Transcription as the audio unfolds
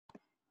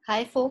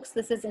Hi folks,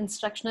 this is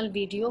instructional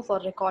video for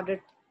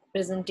recorded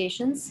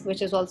presentations,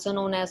 which is also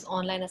known as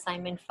Online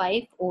Assignment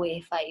 5,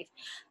 OA5.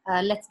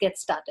 Let's get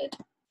started.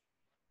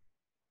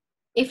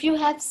 If you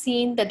have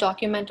seen the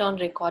document on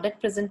recorded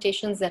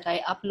presentations that I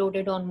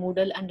uploaded on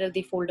Moodle under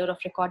the folder of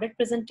recorded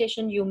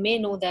presentation, you may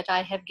know that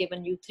I have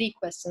given you 3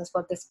 questions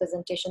for this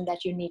presentation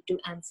that you need to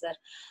answer.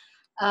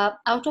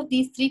 Out of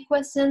these 3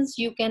 questions,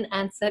 you can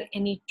answer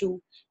any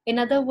 2. In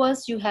other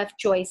words, you have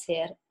choice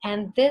here.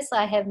 And this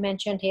I have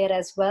mentioned here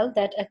as well,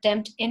 that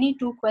attempt any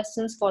 2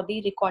 questions for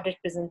the recorded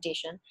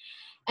presentation.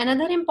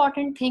 Another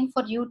important thing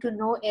for you to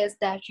know is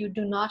that you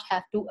do not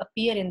have to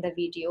appear in the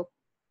video.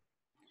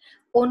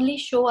 Only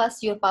show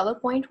us your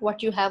PowerPoint,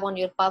 what you have on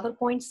your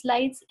PowerPoint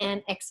slides,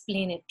 and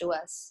explain it to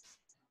us.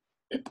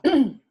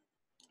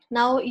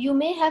 Now, you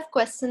may have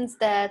questions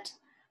that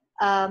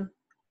how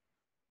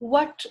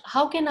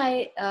can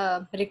I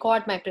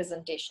record my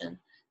presentation,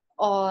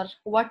 or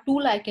what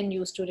tool I can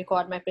use to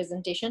record my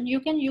presentation.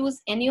 You can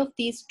use any of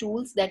these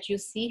tools that you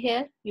see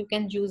here. You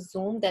can use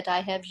Zoom, that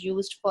I have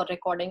used for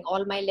recording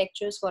all my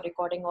lectures, for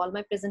recording all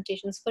my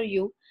presentations for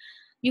you.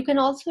 You can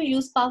also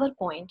use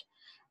PowerPoint.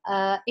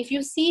 If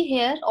you see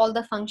here all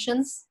the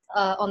functions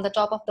on the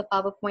top of the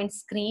PowerPoint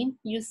screen,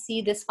 you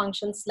see this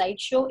function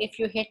slideshow. If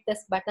you hit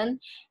this button,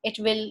 it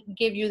will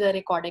give you the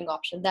recording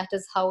option. That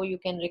is how you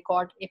can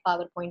record a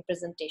PowerPoint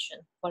presentation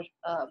for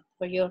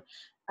your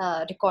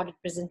recorded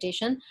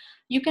presentation.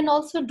 You can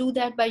also do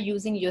that by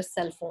using your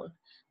cell phone.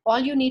 All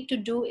you need to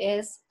do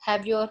is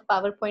have your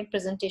PowerPoint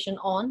presentation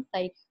on,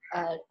 like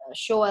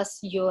show us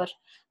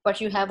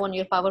what you have on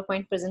your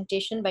PowerPoint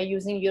presentation by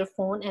using your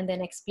phone, and then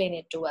explain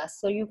it to us.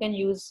 So you can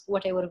use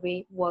whatever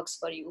way works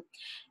for you.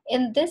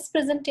 In this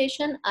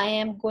presentation, I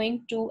am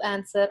going to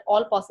answer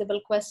all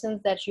possible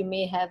questions that you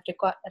may have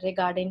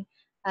regarding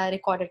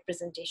recorded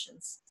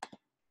presentations.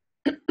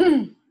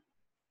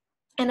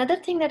 Another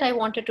thing that I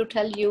wanted to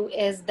tell you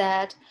is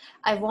that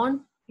I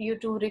want you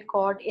to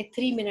record a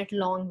 3-minute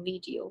long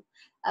video.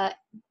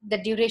 The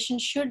duration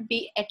should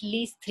be at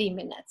least 3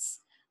 minutes.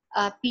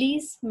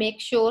 Please make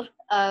sure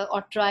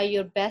or try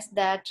your best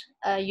that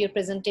your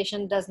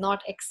presentation does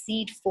not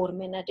exceed 4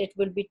 minutes. It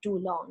will be too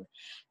long.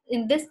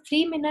 In this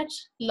 3-minute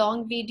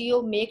long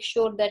video, make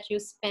sure that you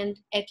spend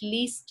at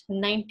least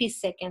 90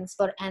 seconds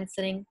for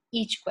answering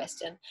each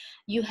question.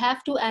 You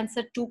have to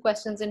answer 2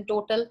 questions in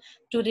total.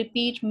 To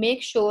repeat,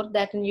 make sure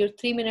that in your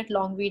 3-minute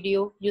long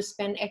video, you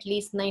spend at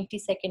least 90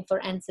 seconds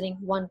for answering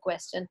 1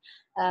 question.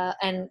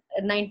 And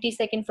 90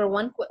 seconds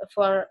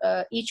for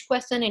each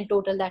question in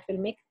total, that will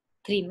make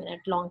 3-minute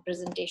long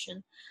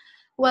presentation.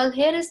 Well,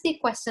 here is the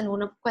question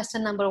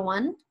number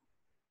 1.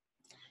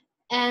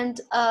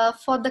 And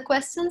for the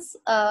questions,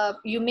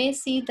 you may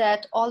see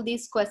that all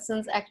these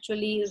questions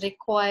actually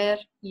require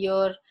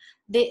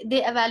they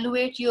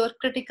evaluate your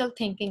critical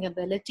thinking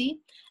ability.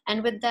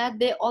 And with that,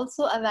 they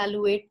also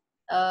evaluate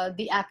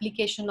the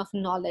application of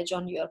knowledge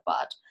on your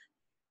part.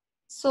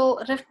 So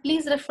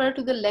please refer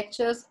to the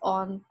lectures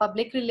on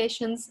public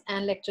relations,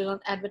 and lecture on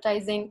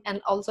advertising,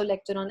 and also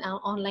lecture on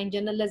online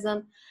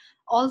journalism.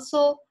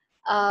 Also,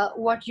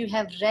 what you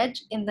have read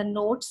in the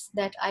notes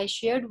that I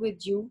shared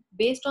with you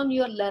based on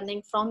your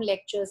learning from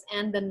lectures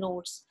and the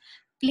notes.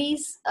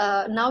 Please,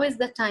 now is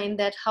the time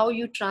that how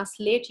you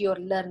translate your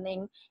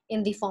learning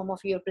in the form of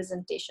your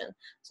presentation.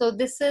 So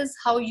this is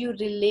how you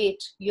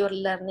relate your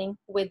learning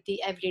with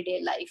the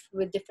everyday life,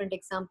 with different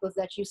examples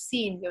that you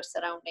see in your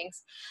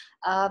surroundings.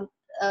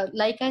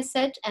 Like I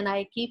said, and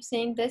I keep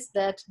saying this,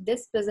 that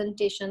this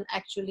presentation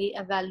actually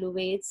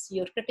evaluates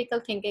your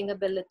critical thinking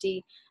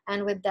ability,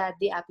 and with that,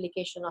 the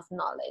application of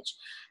knowledge.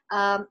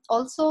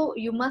 Also,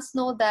 you must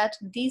know that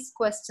these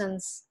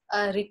questions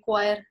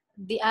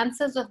the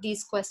answers of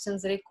these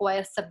questions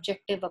require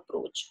subjective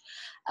approach.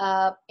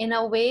 In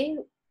a way,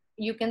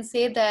 you can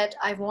say that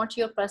I want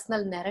your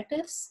personal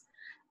narratives,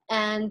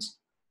 and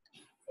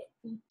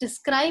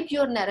describe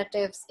your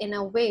narratives in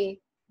a way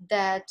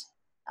that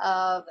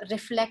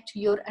reflect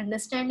your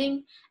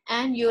understanding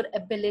and your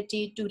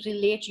ability to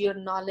relate your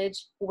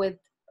knowledge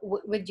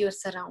with your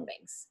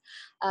surroundings.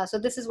 So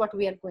this is what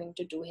we are going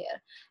to do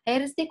here.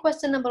 Here is the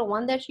question number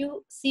 1 that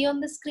you see on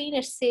the screen.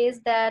 It says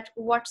that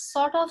what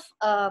sort of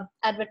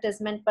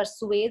advertisement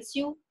persuades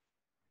you?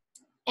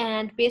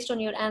 And based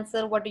on your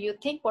answer, what do you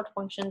think? What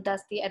function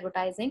does the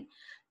advertising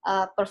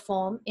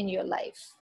perform in your life?